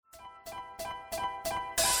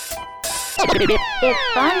It's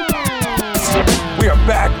fun time. We are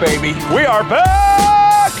back, baby. We are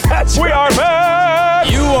back! We are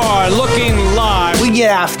back! You are looking live. We get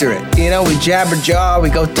after it. You know, we jabber jaw, we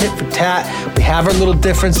go tit for tat, we have our little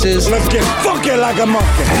differences. Let's get funky like a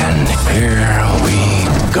monkey. And here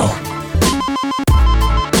we go.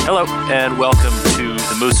 Hello, and welcome to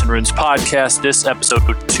the Moose and Runes podcast. This episode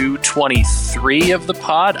 223 of the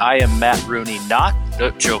pod. I am Matt Rooney, not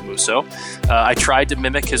Joe Musso. I tried to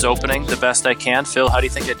mimic his opening the best I can. Phil, how do you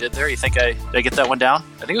think I did there? You think did I get that one down?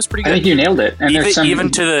 I think it was pretty good. I think you nailed it. And even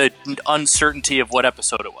to the uncertainty of what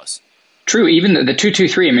episode it was. True. Even the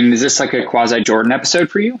 223. I mean, is this like a quasi Jordan episode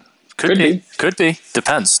for you? Could be.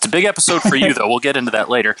 Depends. It's a big episode for you, though. We'll get into that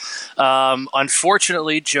later.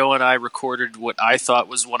 Unfortunately, Joe and I recorded what I thought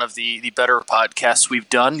was one of the better podcasts we've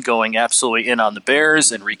done, going absolutely in on the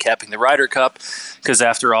Bears and recapping the Ryder Cup, because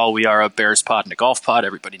after all, we are a Bears pod and a golf pod.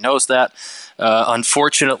 Everybody knows that.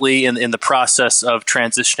 Unfortunately, in the process of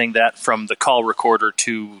transitioning that from the call recorder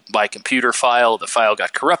to my computer file, the file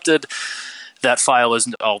got corrupted. That file it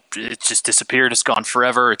just disappeared. It's gone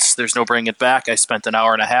forever. There's no bringing it back. I spent an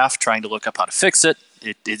hour and a half trying to look up how to fix it.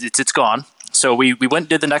 It's gone. So we went and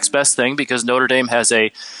did the next best thing because Notre Dame has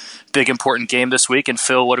a big important game this week. And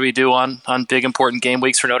Phil, what do we do on big important game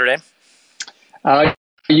weeks for Notre Dame?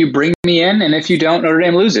 You bring me in, and if you don't, Notre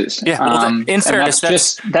Dame loses. Yeah. Well, in fairness,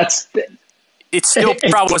 it still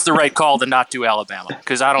probably was the right call to not do Alabama,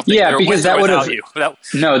 because I don't think they're because that would have you.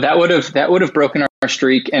 that would have broken our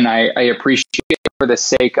streak, and I appreciate it for the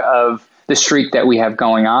sake of the streak that we have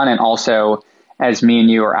going on, and also as me and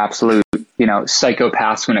you are absolute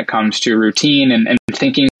psychopaths when it comes to routine and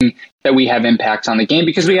thinking that we have impacts on the game,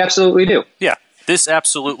 because we absolutely do. Yeah. This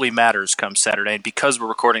absolutely matters come Saturday, and because we're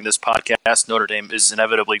recording this podcast, Notre Dame is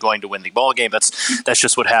inevitably going to win the ball game. That's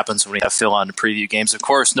just what happens when we have Phil on to preview games. Of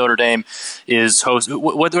course, Notre Dame is host.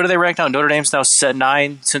 What are they ranked now? Notre Dame's now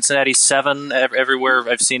 9, Cincinnati 7. Everywhere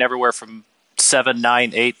I've seen everywhere from 7,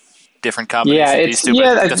 9, 8 different combinations.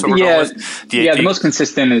 That's what we're going with. The most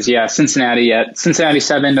consistent is Cincinnati at Cincinnati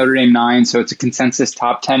 7, Notre Dame 9. So it's a consensus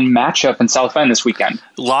top 10 matchup in South Bend this weekend.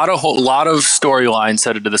 A lot of storylines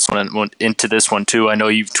headed to into this one too. I know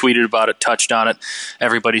you've tweeted about it, touched on it.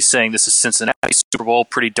 Everybody's saying this is Cincinnati Super Bowl,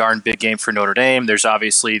 pretty darn big game for Notre Dame. There's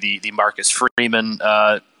obviously the Marcus Freeman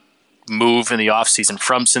move in the offseason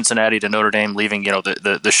from Cincinnati to Notre Dame, leaving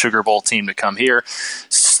the Sugar Bowl team to come here.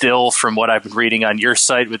 Still, from what I've been reading on your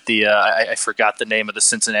site with the I forgot the name of the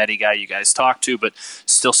Cincinnati guy you guys talked to, but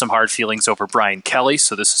still some hard feelings over Brian Kelly.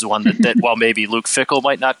 So this is one that while maybe Luke Fickell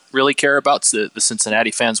might not really care about, the Cincinnati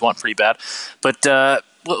fans want pretty bad. But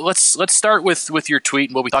let's start with your tweet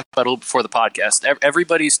and what we talked about a little before the podcast.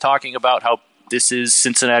 Everybody's talking about how this is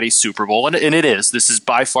Cincinnati's Super Bowl, and it is. This is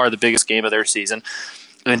by far the biggest game of their season.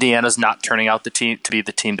 Indiana's not turning out to be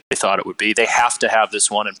the team they thought it would be. They have to have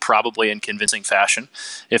this one, and probably in convincing fashion,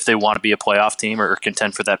 if they want to be a playoff team or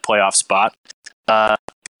contend for that playoff spot. It's a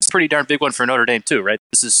pretty darn big one for Notre Dame too, right?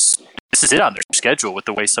 This is it on their schedule with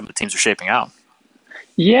the way some of the teams are shaping out.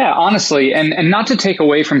 Yeah, honestly, and not to take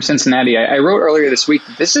away from Cincinnati, I wrote earlier this week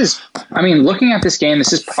that looking at this game,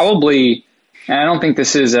 this is probably, and I don't think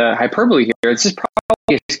this is a hyperbole here, this is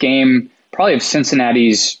probably a game probably of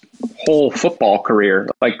Cincinnati's whole football career,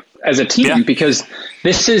 like as a team, because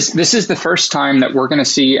this is the first time that we're going to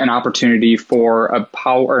see an opportunity for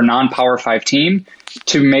a non-Power 5 team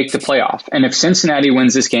to make the playoff. And if Cincinnati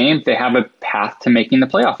wins this game, they have a path to making the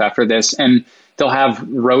playoff after this, and they'll have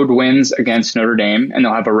road wins against Notre Dame, and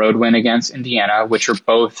they'll have a road win against Indiana, which are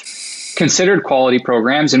both considered quality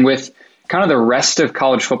programs. And with kind of the rest of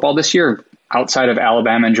college football this year, outside of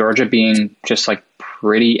Alabama and Georgia being just like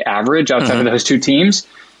pretty average outside of those two teams,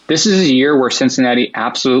 this is a year where Cincinnati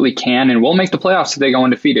absolutely can and will make the playoffs if they go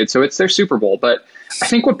undefeated. So it's their Super Bowl. But I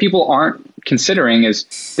think what people aren't considering is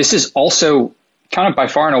this is also kind of by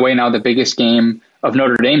far and away now the biggest game of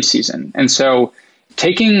Notre Dame's season. And so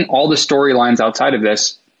taking all the storylines outside of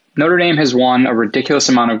this, Notre Dame has won a ridiculous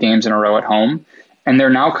amount of games in a row at home. And they're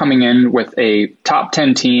now coming in with a top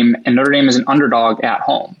 10 team, and Notre Dame is an underdog at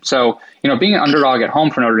home. So, being an underdog at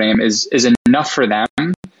home for Notre Dame is enough for them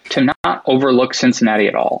to not overlook Cincinnati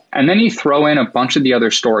at all. And then you throw in a bunch of the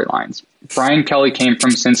other storylines. Brian Kelly came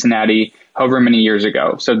from Cincinnati however many years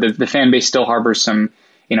ago. So the fan base still harbors some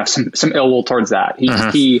ill will towards that.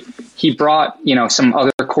 He brought, some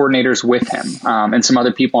other coordinators with him, and some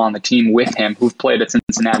other people on the team with him who've played at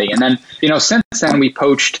Cincinnati. And then, since then we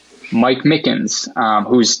poached Mike Mickens,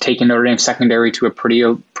 who's taken Notre Dame secondary to a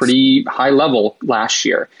pretty high level last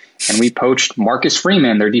year. And we poached Marcus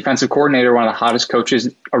Freeman, their defensive coordinator, one of the hottest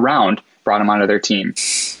coaches around, brought him onto their team.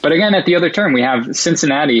 But again, at the other turn, we have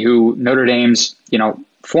Cincinnati, who Notre Dame's,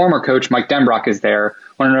 former coach Mike Denbrock is there.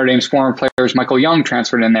 One of Notre Dame's former players, Michael Young,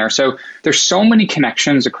 transferred in there. So there's so many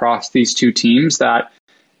connections across these two teams that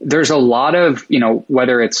there's a lot of,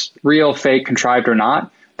 whether it's real, fake, contrived or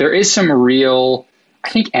not, there is some real, I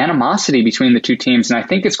think, animosity between the two teams. And I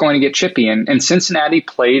think it's going to get chippy. And Cincinnati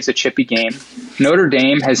plays a chippy game. Notre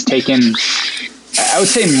Dame has taken, I would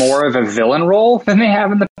say, more of a villain role than they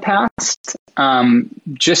have in the past,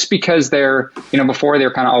 just because they're, before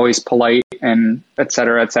they're kind of always polite and et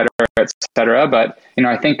cetera, et cetera, et cetera. But,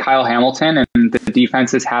 I think Kyle Hamilton and the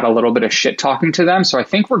defense has had a little bit of shit talking to them. So I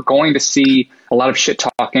think we're going to see a lot of shit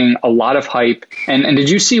talking, a lot of hype. And did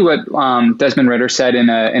you see what Desmond Ridder said in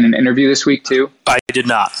an interview this week too? I did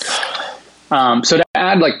not. So to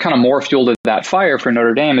add kind of more fuel to that fire for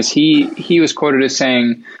Notre Dame is he was quoted as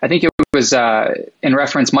saying, I think it was in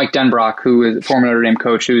reference Mike Denbrock, who is a former Notre Dame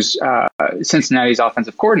coach, who's Cincinnati's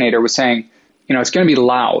offensive coordinator, was saying, it's going to be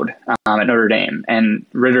loud at Notre Dame. And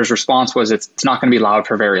Ritter's response was, it's not going to be loud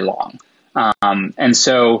for very long. And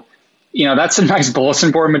so, that's some nice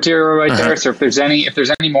bulletin board material right there. So if there's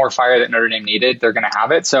any more fire that Notre Dame needed, they're going to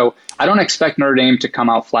have it. So I don't expect Notre Dame to come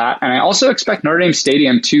out flat. And I also expect Notre Dame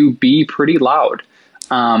Stadium to be pretty loud,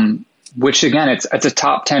 which again, it's a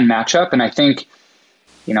top 10 matchup. And I think,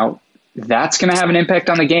 that's going to have an impact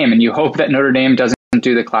on the game. And you hope that Notre Dame doesn't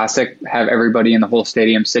do the classic, have everybody in the whole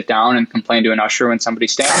stadium sit down and complain to an usher when somebody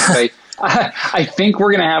stands. I think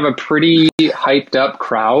we're going to have a pretty hyped up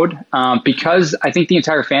crowd because I think the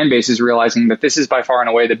entire fan base is realizing that this is by far and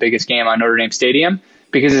away the biggest game on Notre Dame Stadium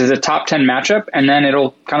because it's a top 10 matchup, and then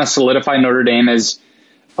it'll kind of solidify Notre Dame as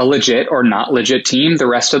a legit or not legit team the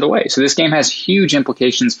rest of the way. So this game has huge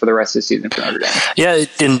implications for the rest of the season for Notre Dame. Yeah,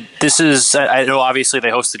 and this is, I know obviously they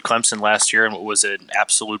hosted Clemson last year and it was an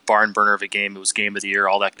absolute barn burner of a game. It was game of the year,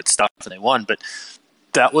 all that good stuff, and they won. But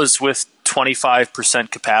that was with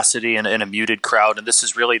 25% capacity and a muted crowd. And this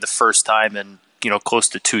is really the first time in close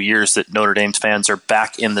to 2 years that Notre Dame's fans are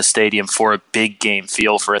back in the stadium for a big game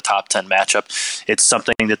feel for a top 10 matchup. It's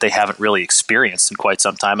something that they haven't really experienced in quite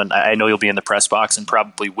some time. And I know you'll be in the press box and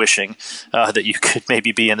probably wishing that you could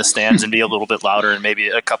maybe be in the stands and be a little bit louder and maybe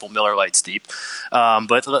a couple Miller Lights deep.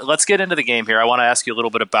 But let's get into the game here. I want to ask you a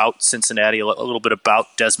little bit about Cincinnati, a little bit about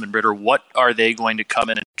Desmond Ridder. What are they going to come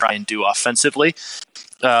in and try and do offensively?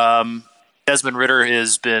 Desmond Ridder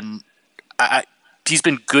has been he's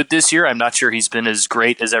been good this year. I'm not sure he's been as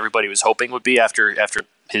great as everybody was hoping would be after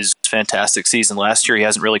his fantastic season last year. He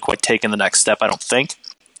hasn't really quite taken the next step, I don't think.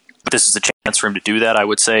 But this is a chance for him to do that, I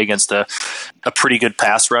would say, against a pretty good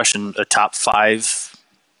pass rush and a top 5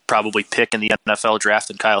 probably pick in the NFL draft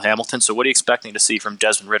in Kyle Hamilton. So what are you expecting to see from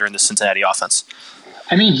Desmond Ridder in the Cincinnati offense?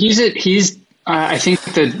 I mean, he's I think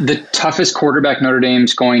the toughest quarterback Notre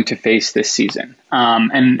Dame's going to face this season.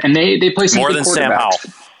 And they play some more good than quarterbacks. Sam Howell.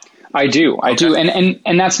 I do.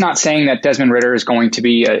 And that's not saying that Desmond Ridder is going to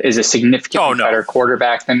be is a significantly better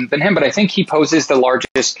quarterback than him, but I think he poses the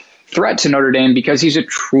largest threat to Notre Dame because he's a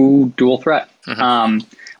true dual threat. I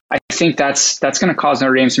think that's going to cause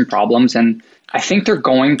Notre Dame some problems, and I think they're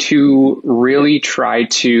going to really try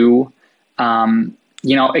to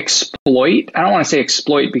exploit. I don't want to say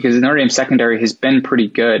exploit because the Notre Dame secondary has been pretty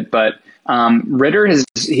good, but Ridder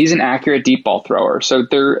he's an accurate deep ball thrower. So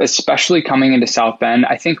they're especially coming into South Bend,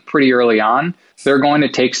 I think pretty early on, they're going to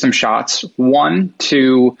take some shots, one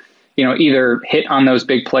to, either hit on those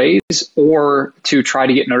big plays or to try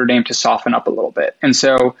to get Notre Dame to soften up a little bit. And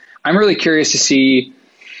so I'm really curious to see,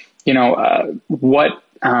 what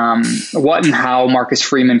and how Marcus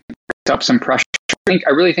Freeman picks up some pressure.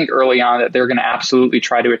 I really think early on that they're going to absolutely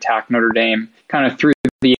try to attack Notre Dame kind of through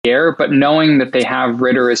the air, but knowing that they have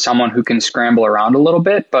Ridder as someone who can scramble around a little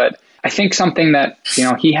bit. But I think something that,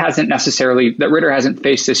 that Ridder hasn't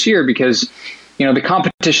faced this year because, the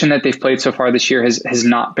competition that they've played so far this year has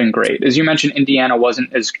not been great. As you mentioned, Indiana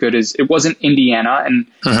wasn't as good as it wasn't Indiana, and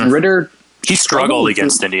Ridder. He struggled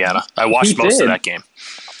against Indiana. I watched most of that game.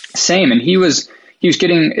 Same. And he was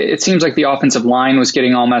getting, it seems like the offensive line was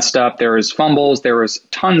getting all messed up. There was fumbles. There was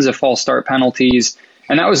tons of false start penalties.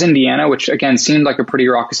 And that was Indiana, which, again, seemed like a pretty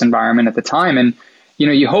raucous environment at the time. And,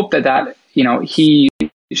 you hope that he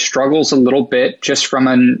struggles a little bit just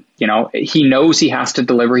from he knows he has to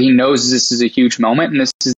deliver. He knows this is a huge moment, and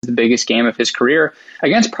this is the biggest game of his career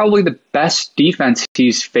against probably the best defense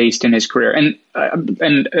he's faced in his career. And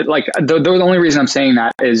the only reason I'm saying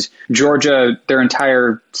that is Georgia, their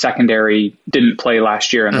entire secondary didn't play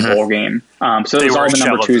last year in the bowl game. So there's all the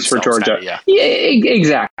number 2s for Georgia. Yeah,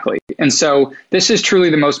 exactly. And so this is truly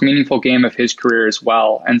the most meaningful game of his career as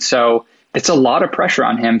well. And so it's a lot of pressure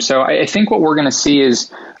on him. So I think what we're going to see is,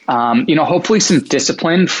 hopefully some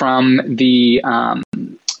discipline from the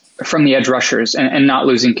from the edge rushers and not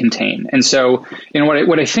losing contain. And so,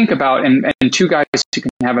 what I think about, and two guys who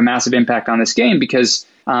can have a massive impact on this game, because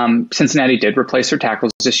Cincinnati did replace their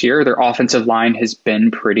tackles this year. Their offensive line has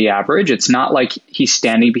been pretty average. It's not like he's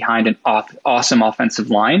standing behind an awesome offensive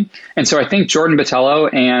line. And so I think Jordan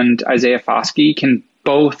Botelho and Isaiah Foskey can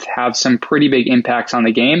both have some pretty big impacts on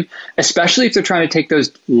the game, especially if they're trying to take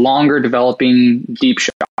those longer developing deep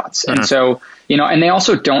shots. And so, and they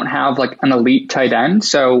also don't have like an elite tight end.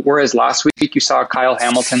 So whereas last week you saw Kyle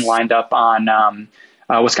Hamilton lined up on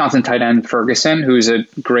Wisconsin tight end Ferguson, who's a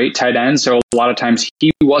great tight end. So a lot of times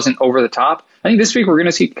he wasn't over the top. I think this week we're going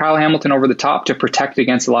to see Kyle Hamilton over the top to protect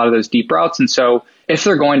against a lot of those deep routes. And so if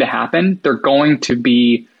they're going to happen, they're going to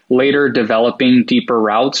be later developing deeper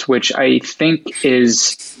routes, which I think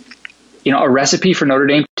is, a recipe for Notre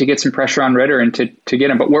Dame to get some pressure on Ridder and to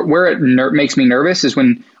get him. But where it makes me nervous is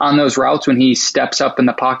when on those routes, when he steps up in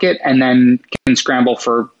the pocket and then can scramble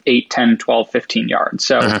for 8, 10, 12, 15 yards.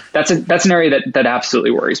 So that's an area that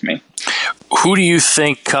absolutely worries me. Who do you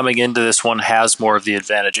think coming into this one has more of the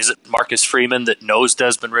advantage? Is it Marcus Freeman that knows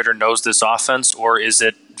Desmond Ridder, knows this offense, or is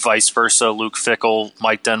it vice versa, Luke Fickell,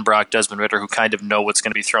 Mike Denbrock, Desmond Ridder, who kind of know what's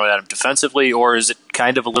going to be thrown at him defensively, or is it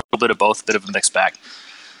kind of a little bit of both, a bit of a mixed bag?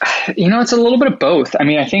 It's a little bit of both. I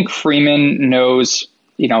mean, I think Freeman knows,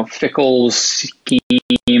 Fickell's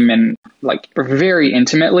scheme and like very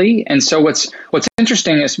intimately. And so what's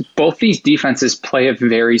interesting is both these defenses play a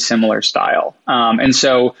very similar style. And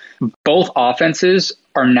so both offenses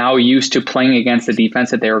are now used to playing against the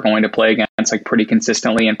defense that they were going to play against like pretty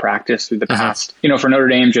consistently in practice through the past, for Notre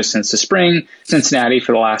Dame just since the spring, Cincinnati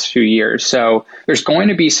for the last few years. So there's going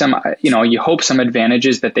to be some, you hope some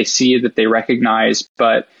advantages that they see, that they recognize,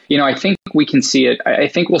 but, I think we can see it. I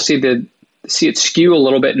think we'll see it skew a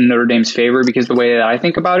little bit in Notre Dame's favor, because the way that I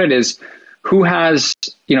think about it is who has,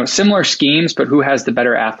 similar schemes, but who has the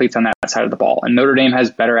better athletes on that side of the ball. And Notre Dame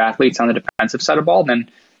has better athletes on the defensive side of the ball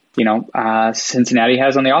than, Cincinnati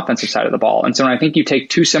has on the offensive side of the ball. And so when I think you take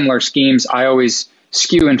two similar schemes, I always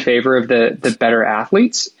skew in favor of the better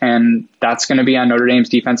athletes, and that's going to be on Notre Dame's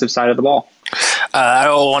defensive side of the ball. I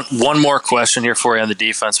want one more question here for you on the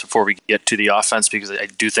defense before we get to the offense, because I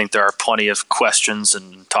do think there are plenty of questions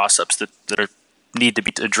and toss-ups that need to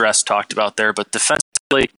be addressed, talked about there. But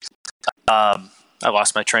defensively, I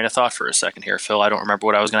lost my train of thought for a second here, Phil. I don't remember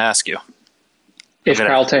what I was going to ask you. If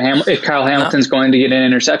Kyle Hamilton's going to get an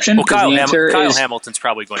interception, well, Kyle Hamilton's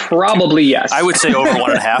probably going to probably yes. I would say over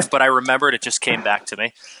 1.5, but I remembered it just came back to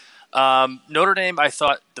me. Notre Dame, I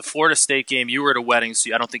thought the Florida State game, you were at a wedding,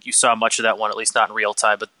 so I don't think you saw much of that one, at least not in real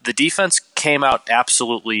time. But the defense came out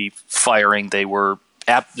absolutely firing. They were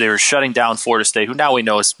shutting down Florida State, who now we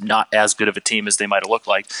know is not as good of a team as they might have looked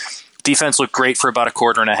like. Defense looked great for about a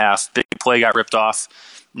quarter and a half. Big play got ripped off.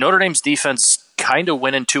 Notre Dame's defense kind of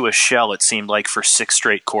went into a shell, it seemed like, for 6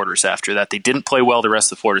 straight quarters after that. They didn't play well the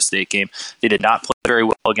rest of the Florida State game. They did not play very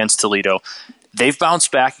well against Toledo. They've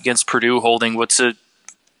bounced back against Purdue, holding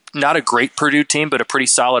not a great Purdue team, but a pretty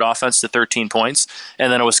solid offense to 13 points.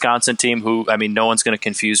 And then a Wisconsin team who, no one's going to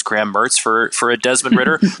confuse Graham Mertz for a Desmond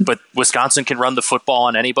Ridder, but Wisconsin can run the football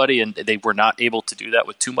on anybody, and they were not able to do that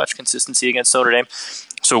with too much consistency against Notre Dame.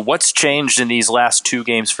 So what's changed in these last 2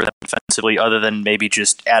 games for them defensively, other than maybe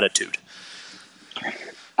just attitude?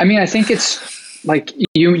 I think it's like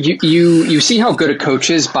you see how good a coach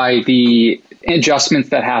is by the adjustments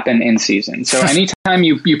that happen in season. So anytime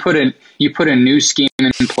you put a new scheme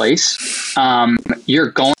in place,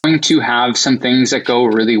 you're going to have some things that go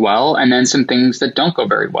really well and then some things that don't go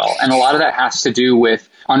very well. And a lot of that has to do with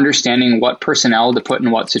understanding what personnel to put in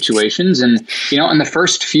what situations. And, in the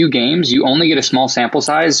first few games, you only get a small sample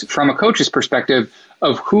size from a coach's perspective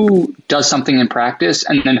of who does something in practice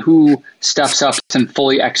and then who steps up and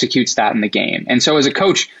fully executes that in the game. And so as a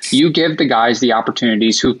coach, you give the guys the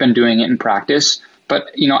opportunities who've been doing it in practice. But,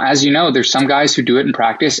 as there's some guys who do it in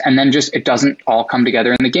practice and then just it doesn't all come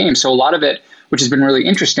together in the game. So a lot of it, which has been really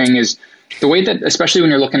interesting, is the way that, especially when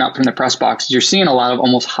you're looking up from the press box, you're seeing a lot of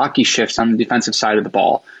almost hockey shifts on the defensive side of the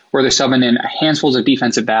ball, where they're subbing in handfuls of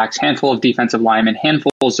defensive backs, handful of defensive linemen,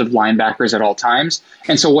 handfuls of linebackers at all times.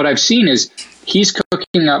 And so what I've seen is he's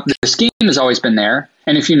cooking up, the scheme has always been there.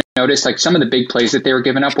 And if you notice, like some of the big plays that they were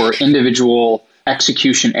giving up were individual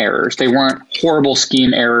execution errors. They weren't horrible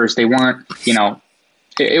scheme errors. They weren't,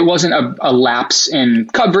 it wasn't a lapse in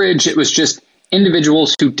coverage. It was just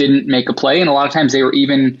individuals who didn't make a play. And a lot of times they were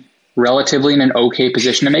even relatively in an okay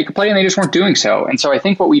position to make a play, and they just weren't doing so. And so I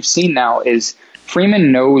think what we've seen now is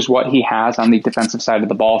Freeman knows what he has on the defensive side of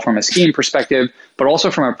the ball from a scheme perspective, but also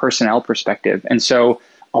from a personnel perspective. And so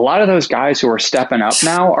a lot of those guys who are stepping up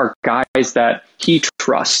now are guys that he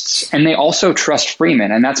trusts, and they also trust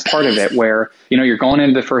Freeman. And that's part of it where, you're going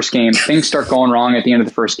into the first game, things start going wrong at the end of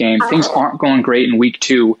the first game, things aren't going great in week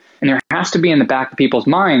 2. And there has to be in the back of people's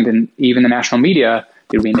mind, and even the national media,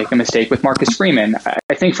 did we make a mistake with Marcus Freeman?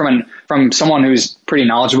 I think from someone who's pretty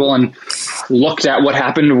knowledgeable and looked at what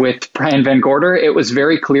happened with Brian Van Gorder, it was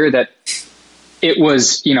very clear that it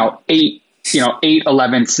was,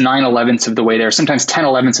 8/11ths, 9/11ths of the way there, sometimes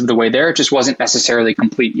 10/11ths of the way there. It just wasn't necessarily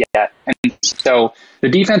complete yet. And so the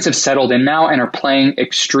defense have settled in now and are playing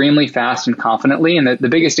extremely fast and confidently. And the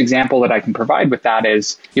biggest example that I can provide with that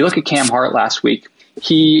is you look at Cam Hart last week.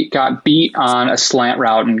 He got beat on a slant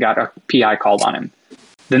route and got a PI called on him.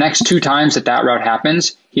 The next 2 times that route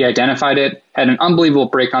happens, he identified it, had an unbelievable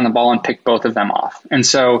break on the ball, and picked both of them off. And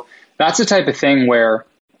so that's the type of thing where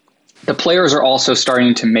the players are also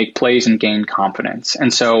starting to make plays and gain confidence.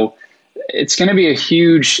 And so it's going to be a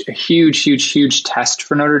huge test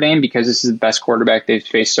for Notre Dame because this is the best quarterback they've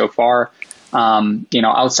faced so far.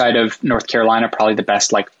 Outside of North Carolina, probably the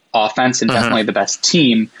best offense and definitely the best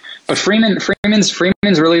team. But Freeman's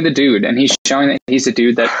really the dude, and he's showing that he's the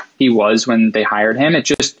dude that he was when they hired him. It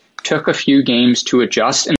just took a few games to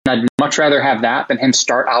adjust, and I'd much rather have that than him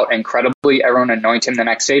start out incredibly, everyone anoint him the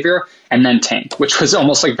next savior, and then tank, which was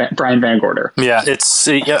almost like Brian Van Gorder. Yeah,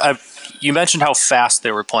 you mentioned how fast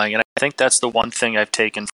they were playing, and I think that's the one thing I've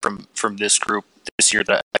taken from this group this year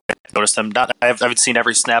that I noticed them. I haven't seen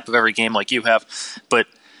every snap of every game like you have, but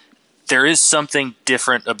there is something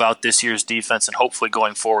different about this year's defense, and hopefully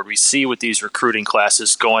going forward, we see with these recruiting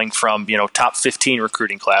classes going from top 15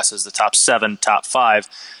 recruiting classes, the top 7, top 5.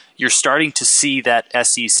 You're starting to see that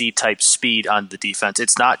SEC type speed on the defense.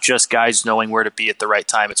 It's not just guys knowing where to be at the right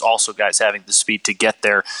time. It's also guys having the speed to get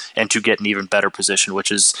there and to get an even better position,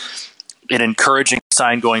 which is an encouraging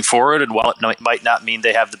sign going forward. And while it might not mean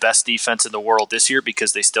they have the best defense in the world this year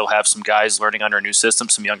because they still have some guys learning under a new system,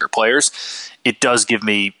 some younger players, it does give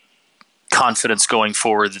me confidence going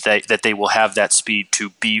forward that they will have that speed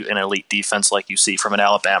to be an elite defense like you see from an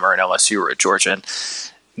Alabama or an LSU or a Georgia. And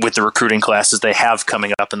with the recruiting classes they have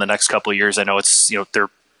coming up in the next couple of years, I know it's they're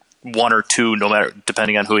 1 or 2, no matter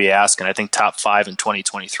depending on who you ask, and I think top 5 in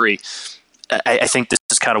 2023. I think this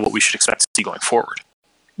is kind of what we should expect to see going forward.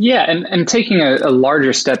 Yeah, and taking a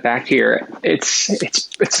larger step back here,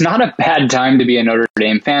 it's not a bad time to be a Notre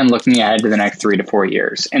Dame fan looking ahead to the next 3 to 4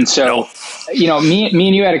 years. And so, me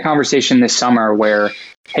and you had a conversation this summer where,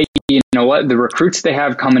 hey, you know what? The recruits they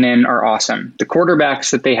have coming in are awesome. The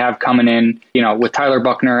quarterbacks that they have coming in, with Tyler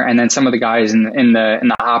Buckner and then some of the guys in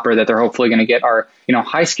the hopper that they're hopefully going to get are,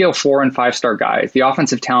 high skill 4 and 5 star guys. The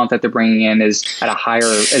offensive talent that they're bringing in is at a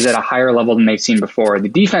higher level than they've seen before. The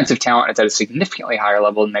defensive talent is at a significantly higher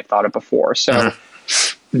level than they've thought of before. So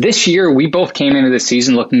this year we both came into the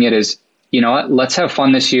season looking at it as, let's have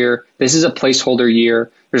fun this year. This is a placeholder year.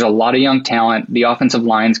 There's a lot of young talent. The offensive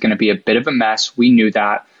line is going to be a bit of a mess. We knew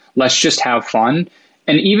that. Let's just have fun.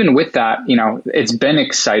 And even with that, it's been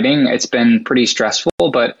exciting. It's been pretty stressful.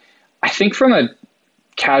 But I think from a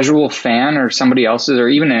casual fan or somebody else's or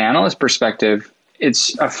even an analyst perspective,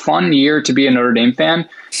 it's a fun year to be a Notre Dame fan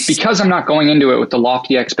because I'm not going into it with the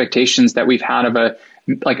lofty expectations that we've had of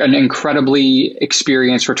an incredibly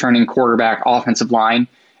experienced returning quarterback offensive line.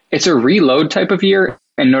 It's a reload type of year.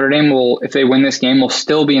 And Notre Dame will, if they win this game, will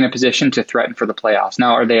still be in a position to threaten for the playoffs.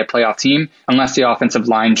 Now, are they a playoff team? Unless the offensive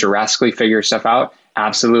line drastically figures stuff out,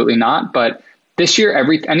 absolutely not. But this year,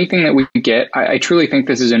 anything that we get, I truly think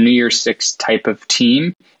this is a New Year's Six type of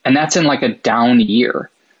team, and that's in a down year.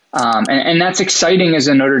 And that's exciting as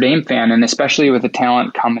a Notre Dame fan, and especially with the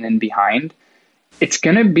talent coming in behind. It's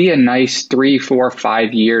going to be a nice 3, 4,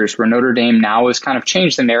 5 years where Notre Dame now has kind of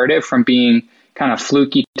changed the narrative from being kind of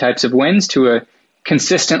fluky types of wins to a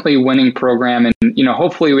consistently winning program. And,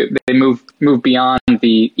 hopefully they move beyond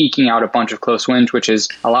the eking out a bunch of close wins, which is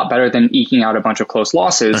a lot better than eking out a bunch of close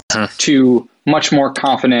losses, to much more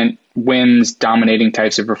confident wins, dominating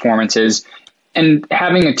types of performances, and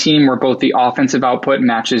having a team where both the offensive output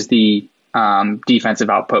matches the defensive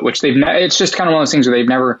output, which it's just kind of one of those things where they've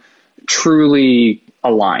never truly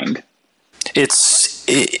aligned.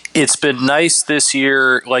 It's been nice this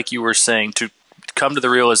year, like you were saying, to come to the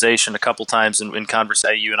realization a couple times in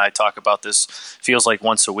conversation. You and I talk about this, feels like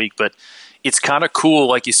once a week, but it's kind of cool,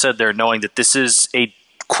 like you said there, knowing that this is a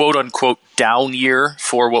quote-unquote down year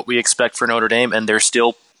for what we expect for Notre Dame, and they're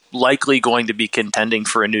still likely going to be contending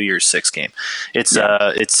for a New Year's Six game.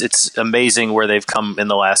 It's amazing where they've come in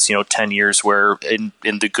the last 10 years, where in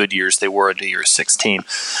the good years they were a New Year's Six team.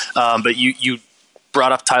 But you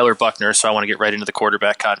brought up Tyler Buchner, so I want to get right into the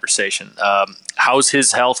quarterback conversation. How's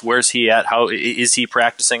his health? Where's he at? How is he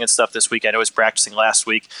practicing and stuff this week? I know he was practicing last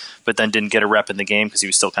week, but then didn't get a rep in the game because he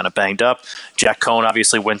was still kind of banged up. Jack Coan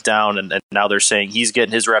obviously went down, and now they're saying he's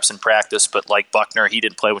getting his reps in practice, but like Buchner, he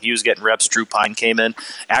didn't play when he was getting reps. Drew Pine came in,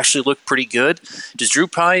 actually looked pretty good. Does Drew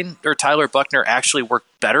Pine or Tyler Buchner actually work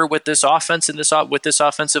better with this offense and with this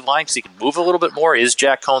offensive line because he can move a little bit more? Is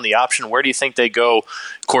Jack Coan the option? Where do you think they go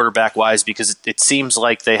quarterback-wise? Because it seems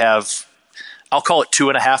like they have, I'll call it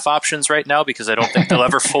 2.5 options right now because I don't think they'll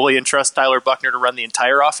ever fully entrust Tyler Buchner to run the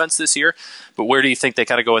entire offense this year. But where do you think they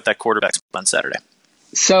kind of go with that quarterback on Saturday?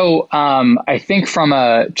 So I think from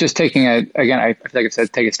just taking I feel like I've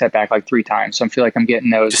said take a step back like 3 times. So I feel like I'm getting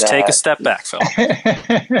those. Just take a step back, Phil.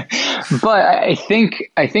 But I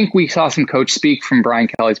think we saw some coach speak from Brian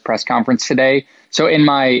Kelly's press conference today. So in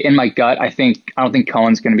my gut, I don't think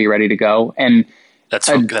Cohen's going to be ready to go. And that's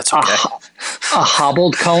okay. A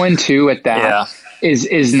hobbled Cohen too at that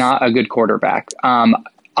is not a good quarterback.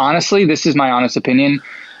 Honestly, this is my honest opinion.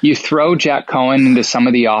 You throw Jack Cohen into some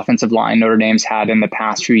of the offensive line Notre Dame's had in the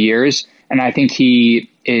past few years, and I think he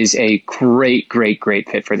is a great, great, great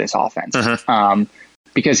fit for this offense.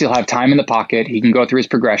 Because he'll have time in the pocket. He can go through his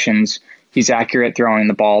progressions. He's accurate throwing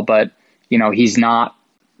the ball, but he's not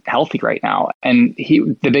healthy right now. And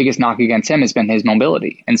the biggest knock against him has been his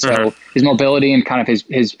mobility. And so his mobility and kind of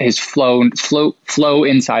his flow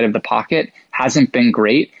inside of the pocket hasn't been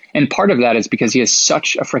great. And part of that is because he has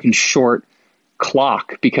such a freaking short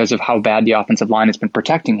clock because of how bad the offensive line has been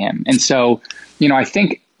protecting him. And so, I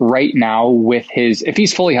think right now if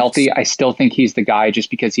he's fully healthy, I still think he's the guy just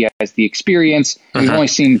because he has the experience. We've only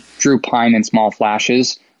seen Drew Pine in small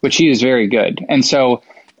flashes, which he is very good. And so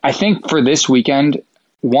I think for this weekend,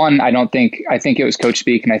 I think it was coach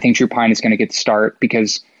speak, and I think Drew Pine is going to get the start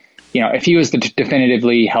because, if he was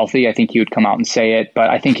definitively healthy, I think he would come out and say it, but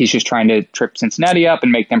I think he's just trying to trip Cincinnati up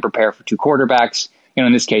and make them prepare for 2 quarterbacks.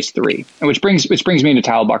 In this case, 3, which brings me to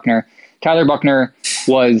Tyler Buchner. Tyler Buchner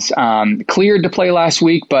was cleared to play last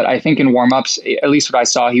week, but I think in warmups, at least what I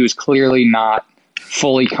saw, he was clearly not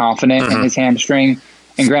fully confident in his hamstring.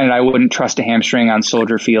 And granted, I wouldn't trust a hamstring on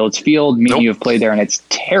Soldier Field's field. Many of you have played there, and it's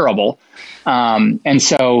terrible. And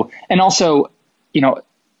also,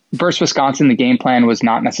 versus Wisconsin, the game plan was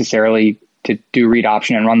not necessarily to do read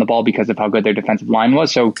option and run the ball because of how good their defensive line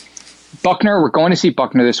was. So Buchner, we're going to see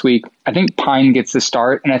Buchner this week. I think Pine gets the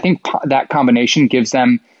start, and I think that combination gives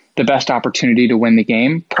them the best opportunity to win the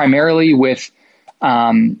game, primarily with,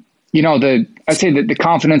 I'd say the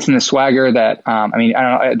confidence and the swagger that,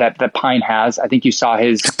 that Pine has. I think you saw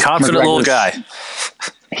his confident little guy.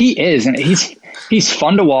 He is, and he's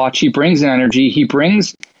fun to watch. He brings an energy. He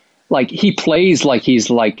plays like he's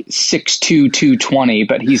like 6'2", 220,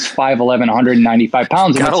 but he's 5'11", 195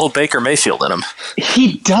 pounds. Got a little Baker Mayfield in him.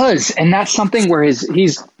 He does, and that's something where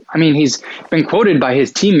he's been quoted by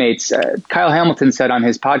his teammates. Kyle Hamilton said on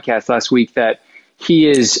his podcast last week that he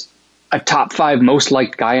is a top 5 most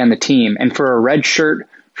liked guy on the team. And for a redshirt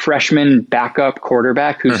freshman backup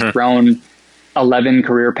quarterback who's thrown 11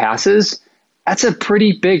 career passes, that's a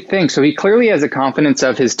pretty big thing. So he clearly has a confidence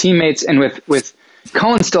of his teammates, and with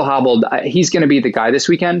Cohen still hobbled, he's going to be the guy this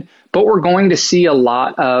weekend, but we're going to see a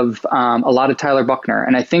lot of Tyler Buchner.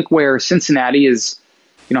 And I think where Cincinnati has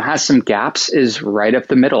some gaps is right up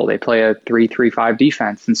the middle. They play a 3-3-5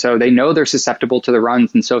 defense. And so they know they're susceptible to the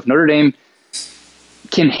runs. And so if Notre Dame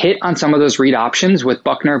can hit on some of those read options with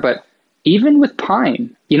Buchner, but even with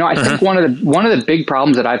Pine, I think one of the big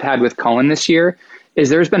problems that I've had with Cohen this year is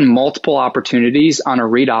there's been multiple opportunities on a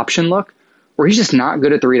read option look where he's just not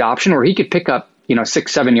good at the read option, where he could pick up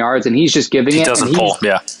 6-7 yards, and he's just giving it. He doesn't pull.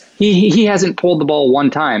 Yeah. He hasn't pulled the ball one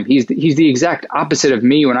time. He's the exact opposite of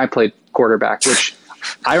me when I played quarterback, which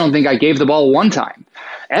I don't think I gave the ball one time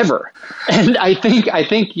ever. And I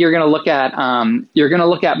think you're going to look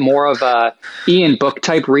at more of a Ian Book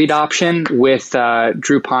type read option with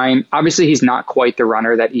Drew Pine. Obviously, he's not quite the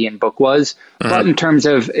runner that Ian Book was, but in terms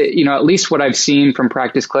of at least what I've seen from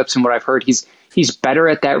practice clips and what I've heard, he's better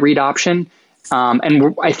at that read option.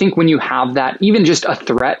 And I think when you have that, even just a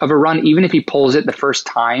threat of a run, even if he pulls it the first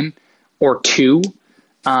time or 2,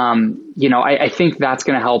 I think that's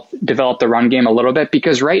going to help develop the run game a little bit,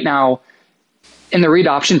 because right now in the read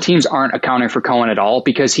option, teams aren't accounting for Cohen at all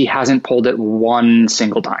because he hasn't pulled it one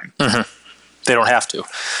single time. They don't have to.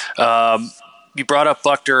 You brought up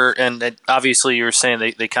Buchner, and obviously you were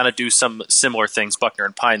saying they kind of do some similar things, Buchner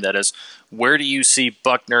and Pine, that is. Where do you see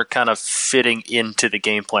Buchner kind of fitting into the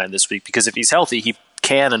game plan this week? Because if he's healthy, he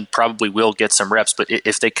can and probably will get some reps, but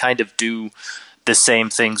if they kind of do the same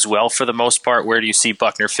things well for the most part, where do you see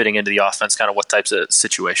Buchner fitting into the offense? Kind of what types of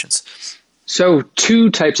situations? So two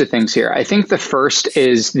types of things here. I think the first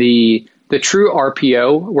is the true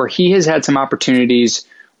RPO, where he has had some opportunities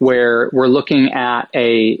where we're looking at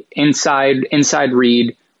a inside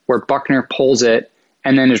read where Buckner pulls it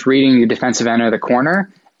and then is reading the defensive end of the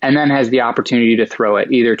corner and then has the opportunity to throw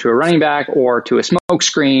it either to a running back or to a smoke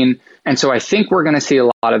screen. And so I think we're going to see a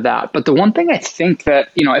lot of that. But the one thing I think that,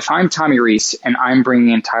 if I'm Tommy Rees and I'm bringing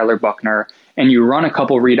in Tyler Buckner and you run a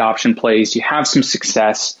couple read option plays, you have some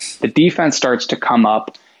success, the defense starts to come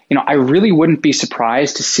up, I really wouldn't be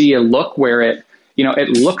surprised to see a look where it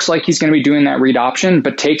looks like he's going to be doing that read option,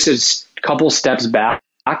 but takes a couple steps back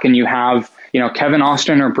and you have, Kevin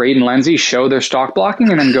Austin or Braden Lenzy show their stock blocking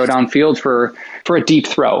and then go downfield for a deep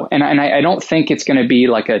throw. And I don't think it's going to be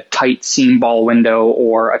like a tight seam ball window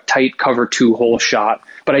or a tight cover 2 hole shot.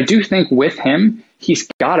 But I do think with him, he's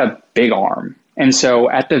got a big arm. And so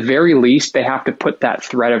at the very least, they have to put that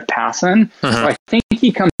threat of pass in. So I think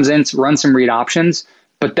he comes in to run some read options,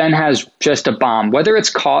 but then has just a bomb. Whether it's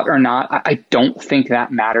caught or not, I don't think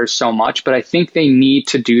that matters so much. But I think they need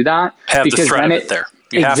to do that. Have because the threat of it there.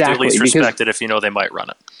 You have to at least respect it if they might run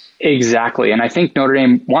it. Exactly. And I think Notre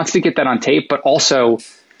Dame wants to get that on tape, but also,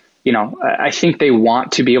 I think they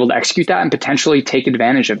want to be able to execute that and potentially take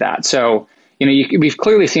advantage of that. So, we've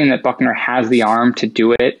clearly seen that Buckner has the arm to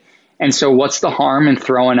do it. And so what's the harm in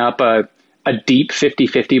throwing up a deep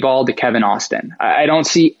 50-50 ball to Kevin Austin? I don't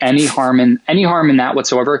see any harm in that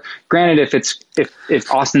whatsoever. Granted,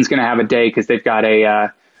 if Austin's going to have a day because they've got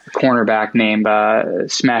a cornerback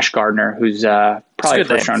named Smash Gardner, who's probably a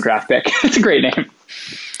first-round draft pick. It's a great name.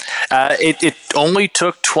 It only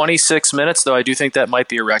took 26 minutes, though I do think that might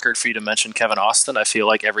be a record for you to mention Kevin Austin. I feel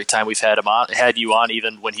like every time we've had you on,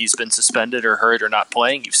 even when he's been suspended or hurt or not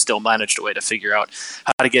playing, you've still managed a way to figure out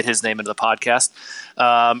how to get his name into the podcast.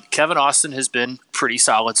 Kevin Austin has been pretty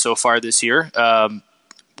solid so far this year.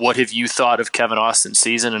 What have you thought of Kevin Austin's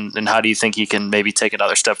season, and how do you think he can maybe take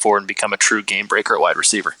another step forward and become a true game breaker at wide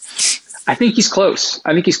receiver? I think he's close.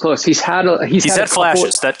 He's had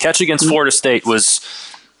flashes. That catch against Florida State was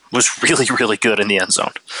really, really good in the end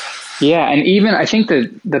zone. Yeah, and even I think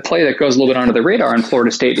the play that goes a little bit under the radar in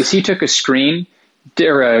Florida State is he took a screen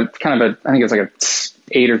or I think it was like a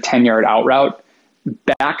 8 or 10 yard out route,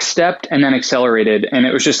 backstepped and then accelerated, and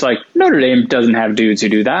it was just like Notre Dame doesn't have dudes who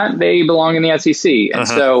do that. They belong in the SEC, and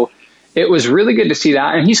so it was really good to see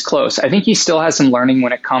that. And he's close. I think he still has some learning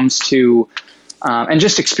when it comes to and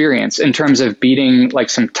just experience in terms of beating like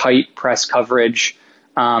some tight press coverage.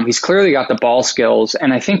 He's clearly got the ball skills,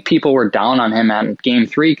 and I think people were down on him at game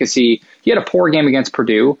 3 because he had a poor game against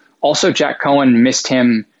Purdue. Also, Jack Cohen missed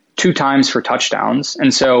him 2 times for touchdowns.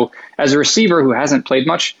 And so as a receiver who hasn't played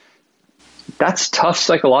much, that's tough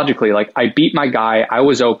psychologically. Like, I beat my guy. I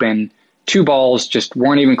was open. 2 balls just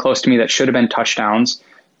weren't even close to me that should have been touchdowns.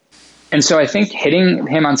 And so I think hitting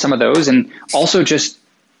him on some of those, and also just,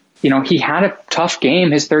 he had a tough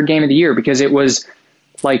game, his 3rd game of the year, because it was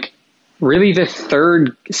like really the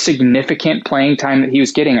 3rd significant playing time that he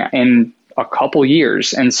was getting in a couple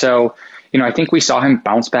years. And so, I think we saw him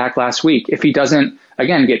bounce back last week. If he doesn't,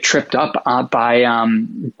 again, get tripped up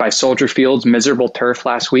by Soldier Field's miserable turf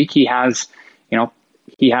last week, he has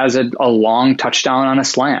a long touchdown on a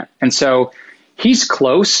slant. And so he's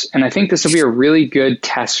close, and I think this will be a really good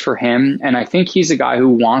test for him. And I think he's a guy who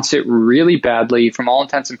wants it really badly from all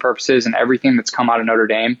intents and purposes, and everything that's come out of Notre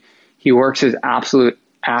Dame. He works his absolute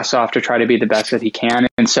ass off to try to be the best that he can.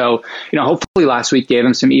 And so, hopefully last week gave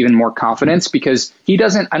him some even more confidence, because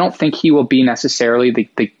I don't think he will be necessarily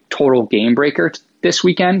the total game breaker this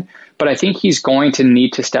weekend, but I think he's going to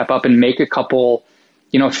need to step up and make a couple,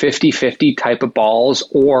 50-50 type of balls,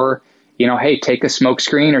 or, hey, take a smoke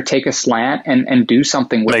screen or take a slant and do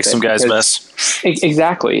something with it. Make some guys miss.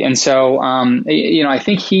 Exactly. And so, I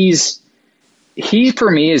think he,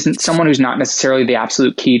 for me, is someone who's not necessarily the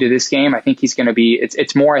absolute key to this game. I think he's going to be,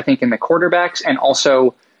 it's more, I think, in the quarterbacks, and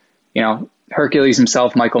also, Hercules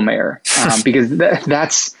himself, Michael Mayer, because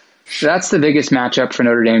that's the biggest matchup for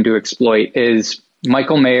Notre Dame to exploit, is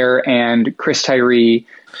Michael Mayer and Chris Tyree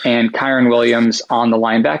and Kyron Williams on the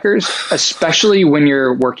linebackers, especially when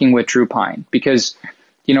you're working with Drew Pine, because,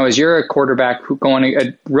 as you're a quarterback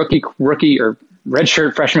a rookie or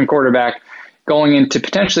redshirt freshman quarterback going into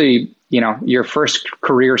potentially, your first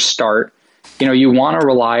career start, you want to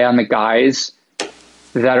rely on the guys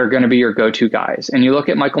that are going to be your go-to guys. And you look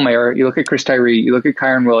at Michael Mayer, you look at Chris Tyree, you look at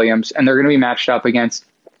Kyron Williams, and they're going to be matched up against,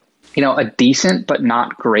 a decent but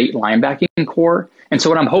not great linebacking core. And so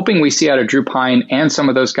what I'm hoping we see out of Drew Pine and some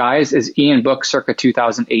of those guys is Ian Book circa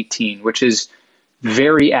 2018, which is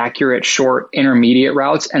very accurate, short, intermediate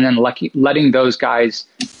routes, and then letting those guys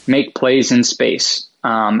make plays in space.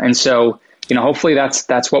 And so, hopefully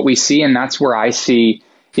that's what we see, and that's where I see,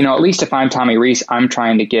 at least if I'm Tommy Rees, I'm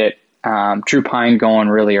trying to get Drew Pine going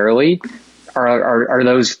really early. Are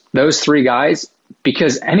those three guys,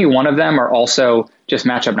 because any one of them are also just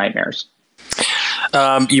matchup nightmares.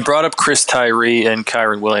 You brought up Chris Tyree and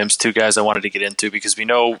Kyren Williams, two guys I wanted to get into because we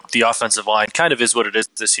know the offensive line kind of is what it is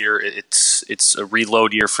this year. It's a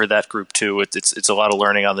reload year for that group too. It's a lot of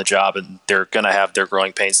learning on the job, and they're going to have their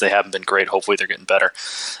growing pains. They haven't been great. Hopefully they're getting better.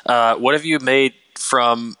 What have you made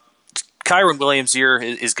from Kyren Williams' year?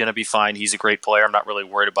 Is going to be fine. He's a great player. I'm not really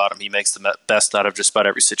worried about him. He makes the best out of just about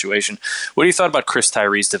every situation. What do you thought about Chris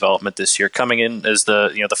Tyree's development this year? Coming in as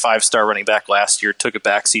the 5-star running back last year, took a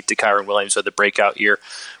backseat to Kyren Williams, had the breakout year.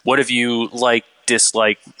 What have you want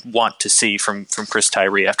to see from Chris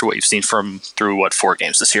Tyree after what you've seen through 4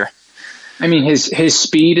 games this year? I mean, his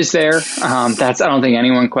speed is there. I don't think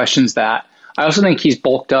anyone questions that. I also think he's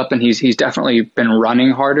bulked up, and he's definitely been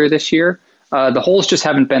running harder this year. The holes just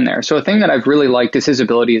haven't been there. So a thing that I've really liked is his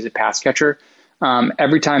ability as a pass catcher.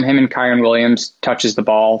 Every time him and Kyren Williams touches the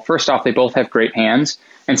ball, first off, they both have great hands.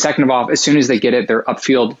 And second of all, as soon as they get it, they're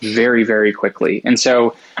upfield very, very quickly. And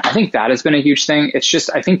so I think that has been a huge thing. It's just,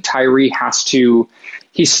 I think Tyree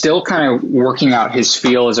he's still kind of working out his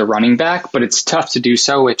feel as a running back, but it's tough to do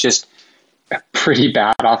so with just a pretty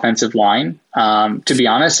bad offensive line, to be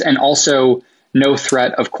honest. And also, no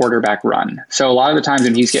threat of quarterback run. So a lot of the times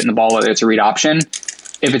when he's getting the ball, whether it's a read option,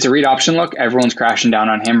 if it's a read option look, everyone's crashing down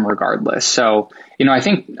on him regardless. So, I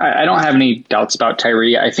think I don't have any doubts about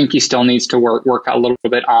Tyree. I think he still needs to work a little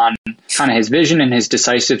bit on kind of his vision and his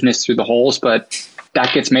decisiveness through the holes, but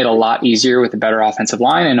that gets made a lot easier with a better offensive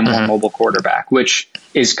line and a more mobile quarterback, which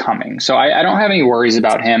is coming. So I don't have any worries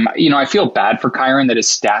about him. I feel bad for Kyren that his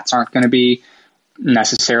stats aren't going to be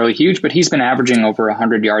necessarily huge, but he's been averaging over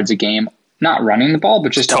 100 yards a game, not running the ball,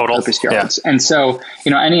 but just total purpose yards. Yeah. And so,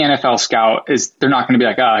 any NFL scout they're not going to be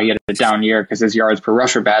like, he had a down year because his yards per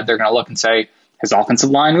rush are bad. They're going to look and say his offensive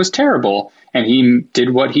line was terrible and he did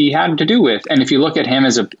what he had to do with. And if you look at him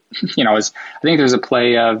as I think there's a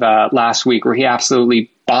play of last week where he absolutely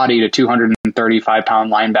bodied a 235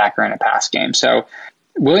 pound linebacker in a pass game. So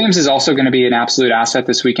Williams is also going to be an absolute asset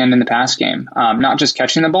this weekend in the pass game. Not just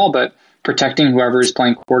catching the ball, but protecting whoever is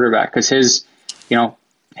playing quarterback, because his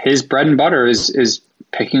bread and butter is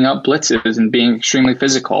picking up blitzes and being extremely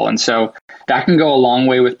physical. And so that can go a long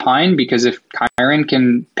way with Pine, because if Kyren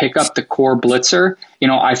can pick up the core blitzer,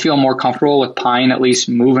 I feel more comfortable with Pine at least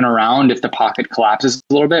moving around if the pocket collapses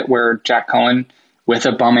a little bit, where Jack Cohen with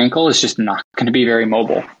a bum ankle is just not going to be very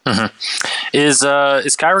mobile. Mm-hmm. Is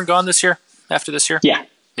Kyren gone this year, after this year? Yeah.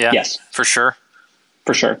 Yes. For sure.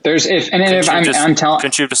 For sure. I'm telling,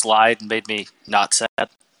 couldn't you have just lied and made me not sad?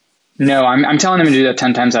 No, I'm telling him to do that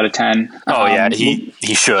 10 times out of 10. Oh yeah, he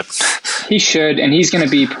should. He should, and he's going to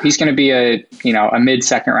be a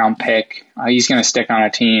mid-second round pick. He's going to stick on a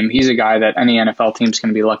team. He's a guy that any NFL team's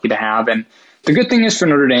going to be lucky to have. And the good thing is for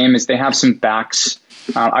Notre Dame is they have some backs.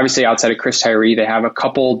 Obviously, outside of Chris Tyree, they have a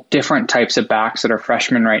couple different types of backs that are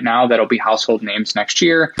freshmen right now that'll be household names next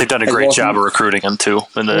year. They've done a great job of recruiting them too.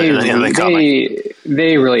 They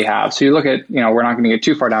really have. So you look at, we're not going to get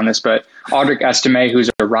too far down this, but Audric Estime, who's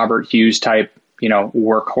a Robert Hughes type,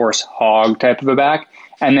 workhorse hog type of a back.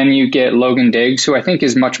 And then you get Logan Diggs, who I think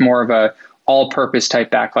is much more of a all-purpose type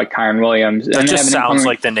back like Kyren Williams. That just sounds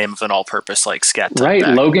like the name of an all-purpose scat type right,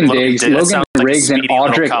 back. Logan Diggs, Logan Riggs, like and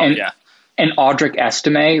Audric and Audric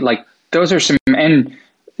Estime, like those are some, and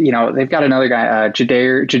they've got another guy,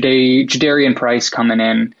 Jadarian Price coming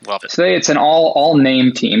in. Love it. So it's an all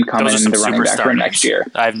name team coming in the running back for next year.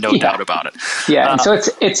 I have no doubt about it. Yeah, and so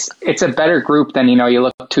it's a better group than you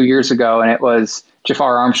look 2 years ago, and it was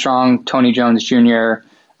Jafar Armstrong, Tony Jones Jr.,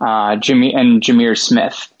 Jimmy and Jameer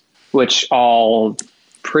Smith, which all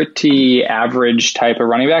pretty average type of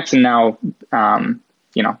running backs, and now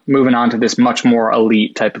moving on to this much more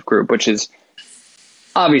elite type of group, which is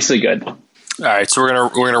obviously good. All right, so we're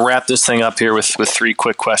gonna wrap this thing up here with 3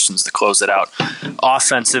 quick questions to close it out.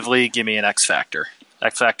 Offensively, give me an X factor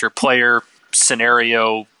player,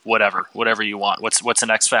 scenario, whatever you want. What's an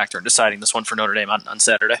X factor in deciding this one for Notre Dame on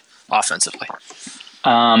Saturday offensively?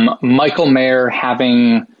 Michael Mayer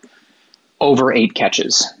having over 8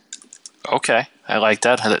 catches. Okay, I like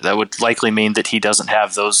that. That would likely mean that he doesn't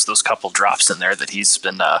have those couple drops in there that he's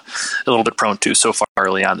been a little bit prone to so far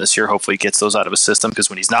early on this year. Hopefully he gets those out of his system,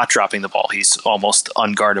 because when he's not dropping the ball, he's almost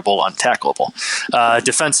unguardable, untackleable.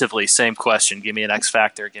 Defensively, same question. Give me an X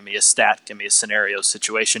factor, give me a stat, give me a scenario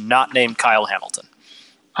situation, not named Kyle Hamilton.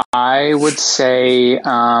 I would say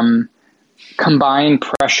combined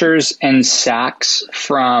pressures and sacks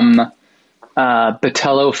from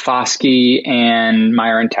Botello, Foskey, and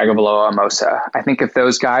Myron Tagovailoa-Amosa. I think if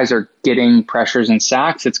those guys are getting pressures and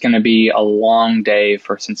sacks, it's going to be a long day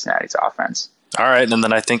for Cincinnati's offense. All right, and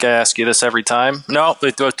then I think I ask you this every time. No,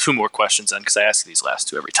 there are two more questions then because I ask these last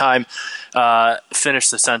two every time. Finish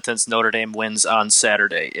the sentence, Notre Dame wins on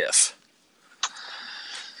Saturday if?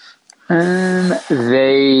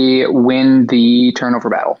 They win the turnover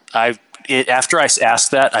battle. After I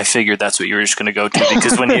asked that, I figured that's what you were just going to go to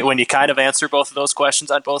because when you kind of answer both of those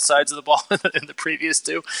questions on both sides of the ball in the previous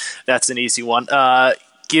two, that's an easy one.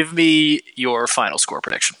 Give me your final score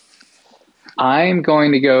prediction. I'm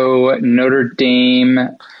going to go Notre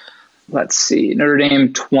Dame. Let's see, Notre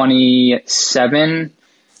Dame 27,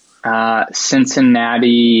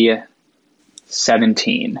 Cincinnati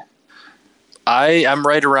 17. I'm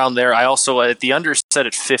right around there. I also, the under set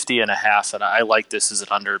at 50.5, and I like this as an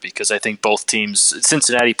under because I think both teams,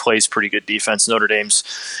 Cincinnati plays pretty good defense. Notre Dame's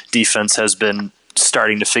defense has been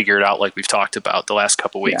starting to figure it out like we've talked about the last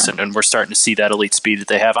couple of weeks, and we're starting to see that elite speed that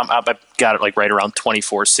they have. I've got it like right around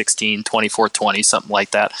 24-16, 24-20, something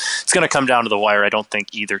like that. It's going to come down to the wire. I don't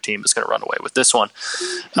think either team is going to run away with this one.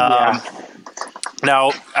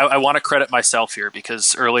 Now, I want to credit myself here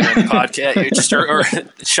because earlier in the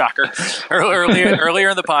podcast, shocker, earlier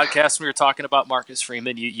in the podcast, when we were talking about Marcus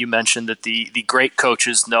Freeman, you mentioned that the great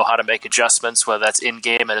coaches know how to make adjustments, whether that's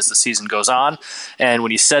in-game and as the season goes on. And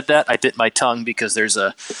when you said that, I bit my tongue because there's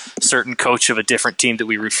a certain coach of a different team that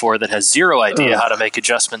we root for that has zero idea how to make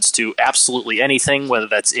adjustments to absolutely anything, whether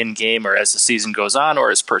that's in-game or as the season goes on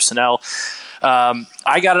or as personnel.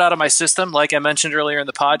 I got it out of my system. Like I mentioned earlier in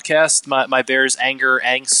the podcast, my Bears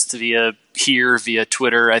angst via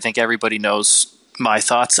Twitter. I think everybody knows my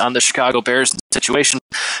thoughts on the Chicago Bears situation.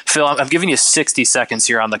 Phil, I'm giving you 60 seconds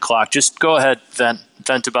here on the clock. Just go ahead,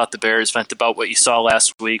 vent about the Bears, vent about what you saw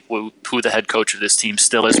last week, who the head coach of this team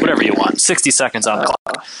still is, whatever you want. 60 seconds on the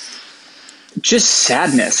clock. Just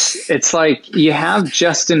sadness. It's like you have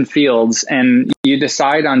Justin Fields and you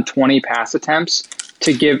decide on 20 pass attempts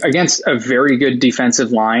to give against a very good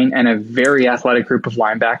defensive line and a very athletic group of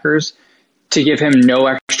linebackers to give him no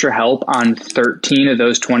extra help on 13 of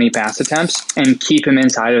those 20 pass attempts and keep him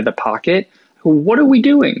inside of the pocket. What are we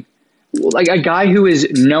doing? Like a guy who is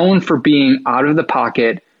known for being out of the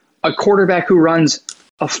pocket, a quarterback who runs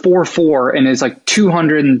a 4.4 and is like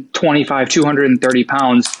 225, 230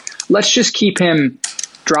 pounds. Let's just keep him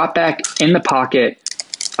drop back in the pocket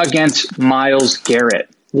against Myles Garrett.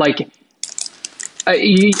 Like,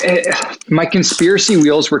 my conspiracy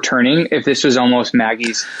wheels were turning if this was almost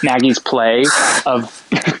Nagy's play of,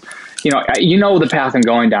 you know the path I'm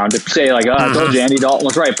going down to say like, I told you Andy Dalton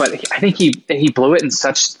was right, but I think he blew it in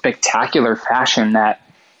such spectacular fashion that,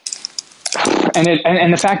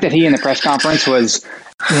 and the fact that he in the press conference was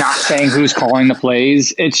not saying who's calling the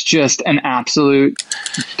plays, it's just an absolute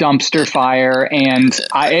dumpster fire, and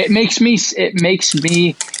it makes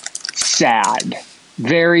me sad.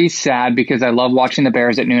 Very sad because I love watching the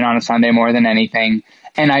Bears at noon on a Sunday more than anything.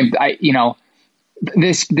 And I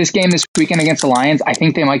this game this weekend against the Lions, I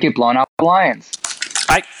think they might get blown out by the Lions.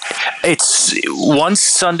 It's once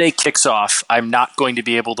Sunday kicks off, I'm not going to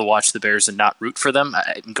be able to watch the Bears and not root for them.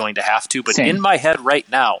 I'm going to have to, but in my head right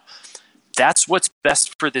now, that's what's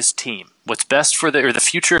best for this team. What's best for the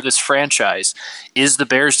future of this franchise is the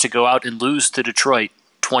Bears to go out and lose to Detroit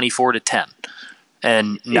 24-10.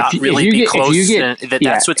 And not really be close.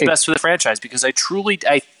 That's what's best for the franchise because I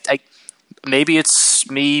maybe it's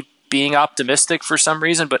me being optimistic for some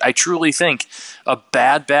reason, but I truly think a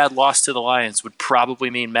bad loss to the Lions would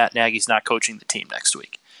probably mean Matt Nagy's not coaching the team next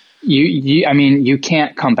week. You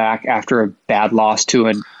can't come back after a bad loss to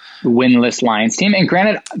a winless Lions team. And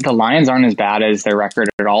granted, the Lions aren't as bad as their record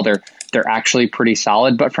at all. They're actually pretty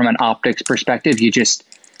solid, but from an optics perspective, you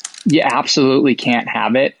absolutely can't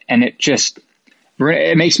have it. And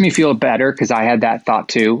it makes me feel better because I had that thought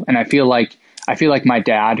too. And I feel like my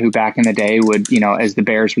dad, who back in the day would, as the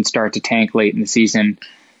Bears would start to tank late in the season,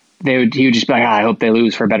 he would just be like, I hope they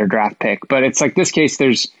lose for a better draft pick. But it's like this case,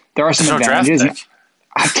 there are some advantages.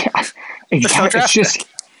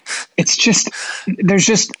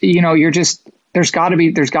 There's got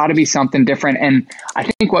to be something different. And I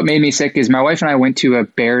think what made me sick is my wife and I went to a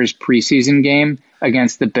Bears preseason game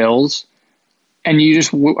against the Bills. And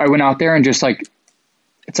I went out there and just like,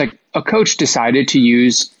 it's like a coach decided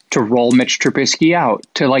to roll Mitch Trubisky out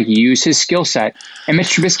to like use his skill set. And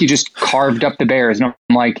Mitch Trubisky just carved up the Bears. And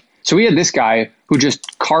I'm like, so we had this guy who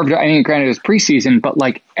just carved up, granted it was preseason, but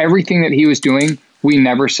like everything that he was doing, we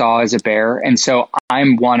never saw as a Bear. And so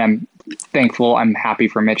I'm thankful. I'm happy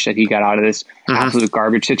for Mitch that he got out of this absolute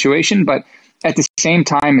garbage situation. But at the same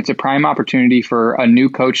time, it's a prime opportunity for a new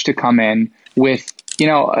coach to come in with,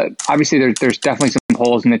 obviously there's definitely some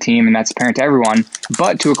holes in the team, and that's apparent to everyone,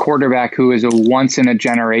 but to a quarterback who is a once in a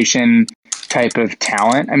generation type of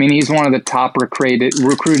talent. I mean, he's one of the top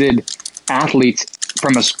recruited athletes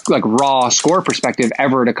from a raw score perspective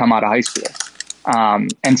ever to come out of high school.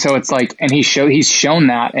 And so it's like, and he's shown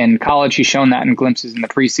that in college, he's shown that in glimpses in the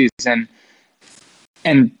preseason.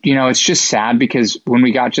 And, it's just sad because when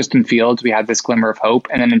we got Justin Fields, we had this glimmer of hope.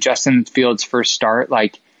 And then in Justin Fields' first start,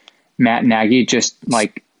 Matt Nagy just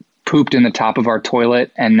pooped in the top of our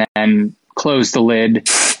toilet and then closed the lid.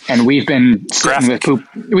 And we've been sitting with poop.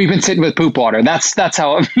 We've been sitting with poop water. That's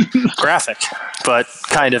how graphic, but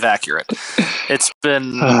kind of accurate. It's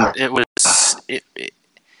been.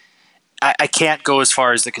 I can't go as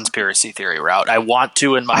far as the conspiracy theory route. I want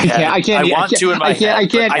to in my head. I can't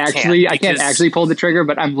actually pull the trigger,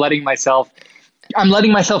 but I'm letting myself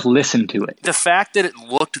listen to it. The fact that it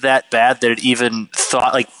looked that bad, that it even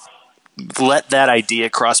thought let that idea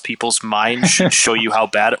cross people's minds should show you how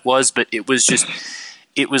bad it was. But it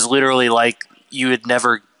was literally like you had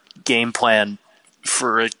never game planned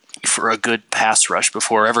for a good pass rush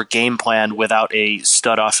before, ever game planned without a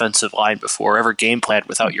stud offensive line before, ever game planned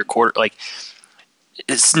without your quarter.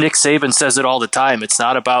 It's Nick Saban says it all the time. It's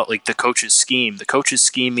not about the coach's scheme. The coach's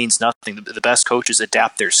scheme means nothing. The best coaches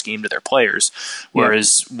adapt their scheme to their players,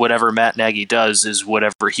 whereas whatever Matt Nagy does is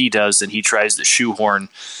whatever he does, and he tries to shoehorn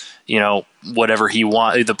whatever he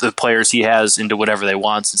wants, the players he has into whatever they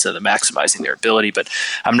want instead of maximizing their ability. But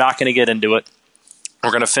I'm not going to get into it. We're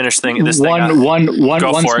going to finish this thing. One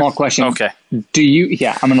small question. Okay.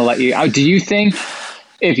 I'm going to let you. Do you think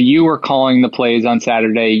if you were calling the plays on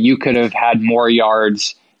Saturday, you could have had more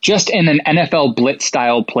yards just in an NFL blitz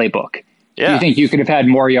style playbook? Yeah. Do you think you could have had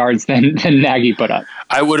more yards than Nagy put up?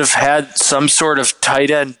 I would have had some sort of tight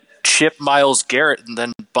end chip Myles Garrett and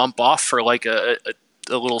then bump off for a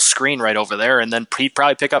little screen right over there, and then he'd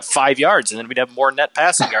probably pick up 5 yards, and then we'd have more net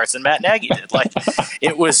passing yards than Matt Nagy did.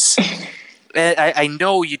 It was. I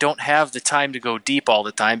know you don't have the time to go deep all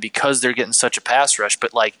the time because they're getting such a pass rush,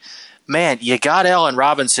 but man, you got Allen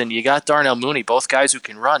Robinson, you got Darnell Mooney, both guys who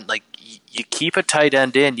can run. You keep a tight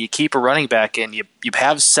end in, you keep a running back in, you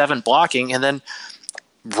have 7 blocking, and then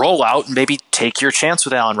roll out and maybe take your chance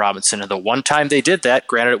with Allen Robinson. And the one time they did that,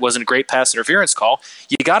 granted it wasn't a great pass interference call,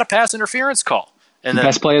 you got a pass interference call. And then,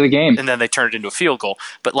 best play of the game. And then they turned it into a field goal.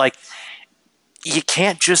 But you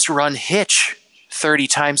can't just run hitch 30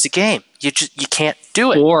 times a game. You can't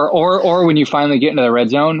do it. Or when you finally get into the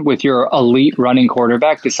red zone with your elite running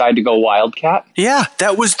quarterback, decide to go wildcat. Yeah,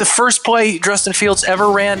 that was the first play Justin Fields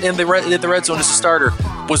ever ran in the red zone as a starter,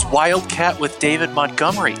 was wildcat with David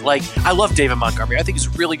Montgomery. I love David Montgomery. I think he's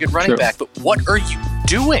a really good running back, but what are you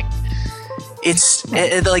doing?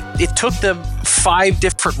 It took them 5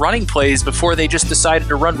 different running plays before they just decided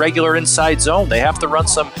to run regular inside zone. They have to run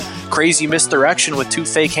some crazy misdirection with 2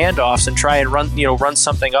 fake handoffs and try and run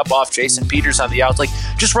something up off Jason Peters on the outs.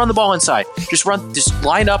 Just run the ball inside. Just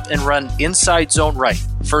line up and run inside zone right.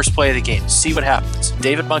 First play of the game. See what happens.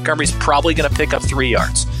 David Montgomery's probably going to pick up 3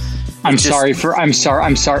 yards. I'm sorry I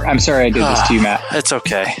did this to you, Matt. It's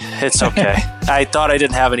okay. I thought I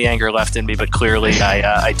didn't have any anger left in me, but clearly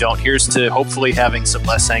I don't. Here's to hopefully having some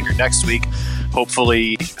less anger next week.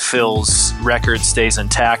 Hopefully Phil's record stays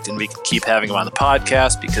intact and we can keep having him on the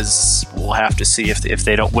podcast, because we'll have to see if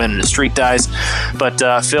they don't win and the streak dies. But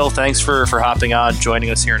Phil, thanks for hopping on, joining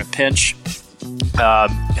us here in a pinch.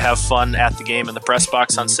 Have fun at the game in the press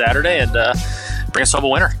box on Saturday, and bring us home a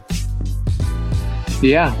winner.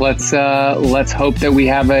 Yeah, let's hope that we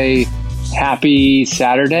have a happy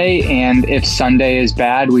Saturday, and if Sunday is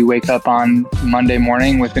bad, we wake up on Monday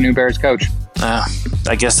morning with the new Bears coach.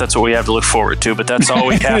 I guess that's what we have to look forward to, but that's all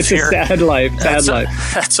we have here. It's a sad life.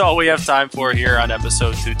 That's all we have time for here on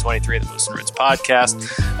episode 223 of the Moose and Roots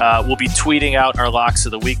podcast. We'll be tweeting out our locks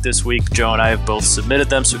of the week this week. Joe and I have both submitted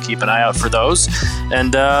them, so keep an eye out for those,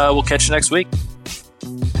 and we'll catch you next week.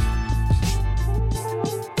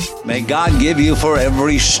 May God give you for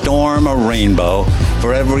every storm a rainbow,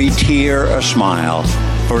 for every tear a smile,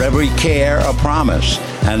 for every care a promise,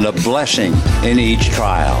 and a blessing in each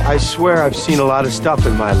trial. I swear I've seen a lot of stuff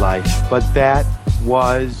in my life, but that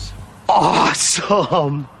was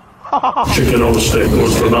awesome. Chicken on the steak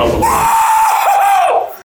was phenomenal.